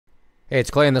Hey, it's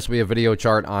Clay, and this will be a video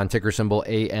chart on ticker symbol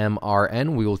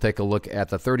AMRN. We will take a look at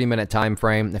the 30-minute time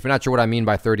frame. If you're not sure what I mean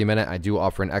by 30-minute, I do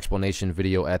offer an explanation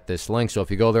video at this link, so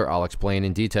if you go there, I'll explain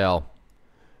in detail.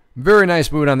 Very nice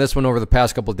move on this one over the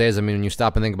past couple of days. I mean, when you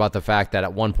stop and think about the fact that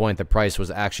at one point the price was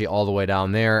actually all the way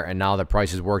down there, and now the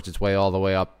price has worked its way all the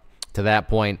way up to that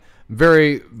point.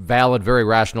 Very valid, very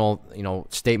rational,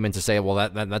 statement to say, well,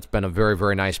 that's been a very,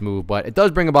 very nice move. But it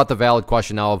does bring about the valid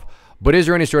question now of, but is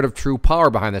there any sort of true power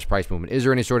behind this price movement? Is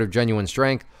there any sort of genuine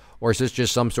strength, or is this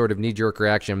just some sort of knee-jerk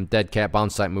reaction, dead cat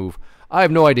bounce type move? I have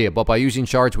no idea, but by using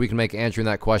charts, we can make answering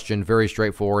that question very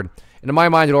straightforward. And in my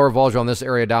mind, it all revolves around this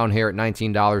area down here at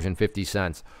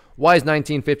 $19.50. Why is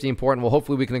 $19.50 important? Well,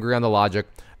 hopefully we can agree on the logic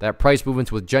that price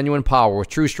movements with genuine power, with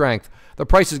true strength, the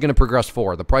price is going to progress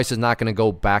forward. The price is not going to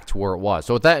go back to where it was.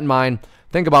 So with that in mind,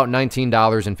 think about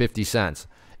 $19.50.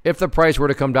 If the price were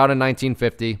to come down to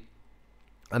 $19.50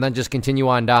 and then just continue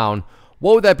on down,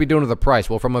 what would that be doing to the price?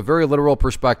 Well, from a very literal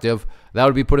perspective, that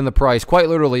would be putting the price quite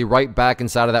literally right back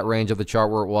inside of that range of the chart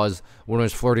where it was when it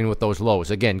was flirting with those lows.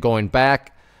 Again, going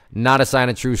back, not a sign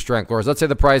of true strength. Whereas let's say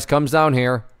the price comes down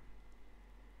here,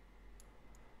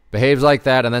 behaves like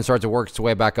that, and then starts to work its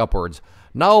way back upwards.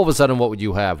 Now, all of a sudden, what would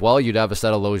you have? Well, you'd have a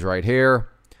set of lows right here.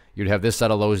 You'd have this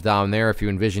set of lows down there. If you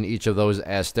envision each of those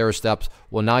as stair steps,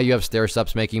 well, now you have stair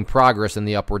steps making progress in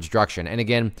the upwards direction. And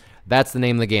again, that's the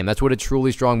name of the game. That's what a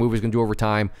truly strong move is going to do over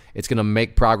time. It's going to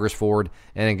make progress forward.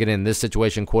 And again, in this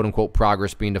situation, quote-unquote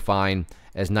progress being defined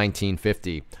as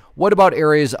 $19.50. What about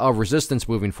areas of resistance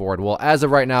moving forward? Well, as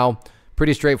of right now,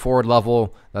 pretty straightforward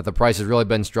level that the price has really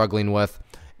been struggling with.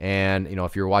 And,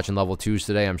 if you're watching level 2s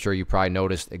today, I'm sure you probably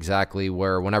noticed exactly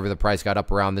where whenever the price got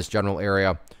up around this general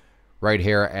area right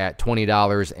here at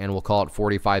 $20, and we'll call it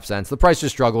 45 cents, the price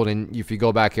just struggled. And if you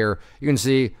go back here, you can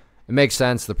see it makes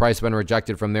sense. The price has been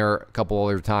rejected from there a couple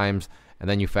other times, and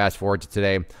then you fast forward to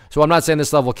today. So I'm not saying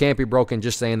this level can't be broken,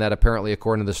 just saying that apparently,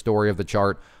 according to the story of the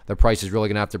chart, the price is really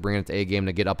going to have to bring it to A game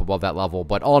to get up above that level.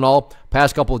 But all in all,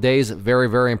 past couple of days, very,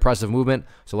 very impressive movement.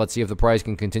 So let's see if the price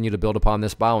can continue to build upon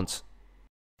this bounce.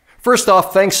 First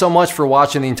off, thanks so much for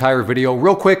watching the entire video.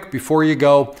 Real quick, before you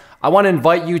go, I want to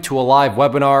invite you to a live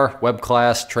webinar, web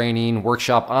class, training,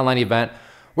 workshop, online event,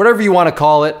 whatever you want to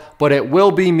call it, but it will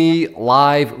be me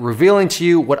live revealing to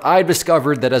you what I've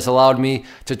discovered that has allowed me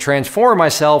to transform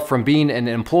myself from being an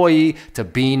employee to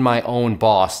being my own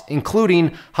boss,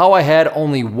 including how I had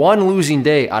only one losing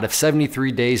day out of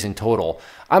 73 days in total.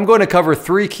 I'm going to cover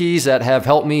 3 keys that have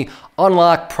helped me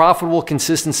unlock profitable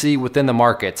consistency within the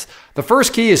markets. The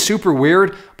first key is super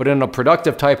weird, but in a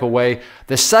productive type of way.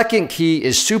 The second key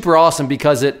is super awesome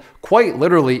because it quite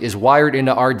literally is wired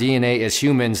into our DNA as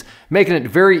humans, making it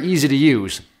very easy to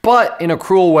use. But in a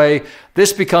cruel way,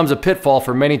 this becomes a pitfall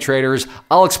for many traders.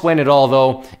 I'll explain it all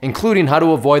though, including how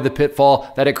to avoid the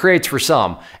pitfall that it creates for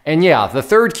some. And yeah, the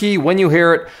third key, when you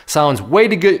hear it, sounds way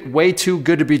too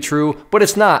good to be true, but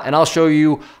it's not, and I'll show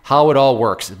you how it all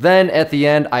works. Then at the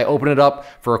end, I open it up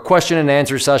for a question and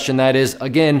answer session that is,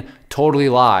 again, totally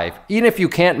live. Even if you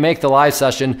can't make the live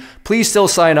session, please still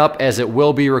sign up as it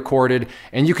will be recorded,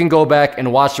 and you can go back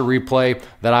and watch the replay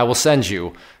that I will send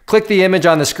you. Click the image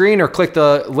on the screen or click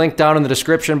the link down in the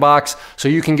description box so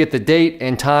you can get the date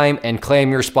and time and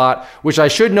claim your spot, which I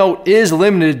should note is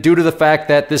limited due to the fact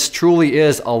that this truly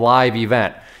is a live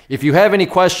event. If you have any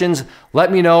questions,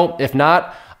 let me know. If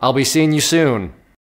not, I'll be seeing you soon.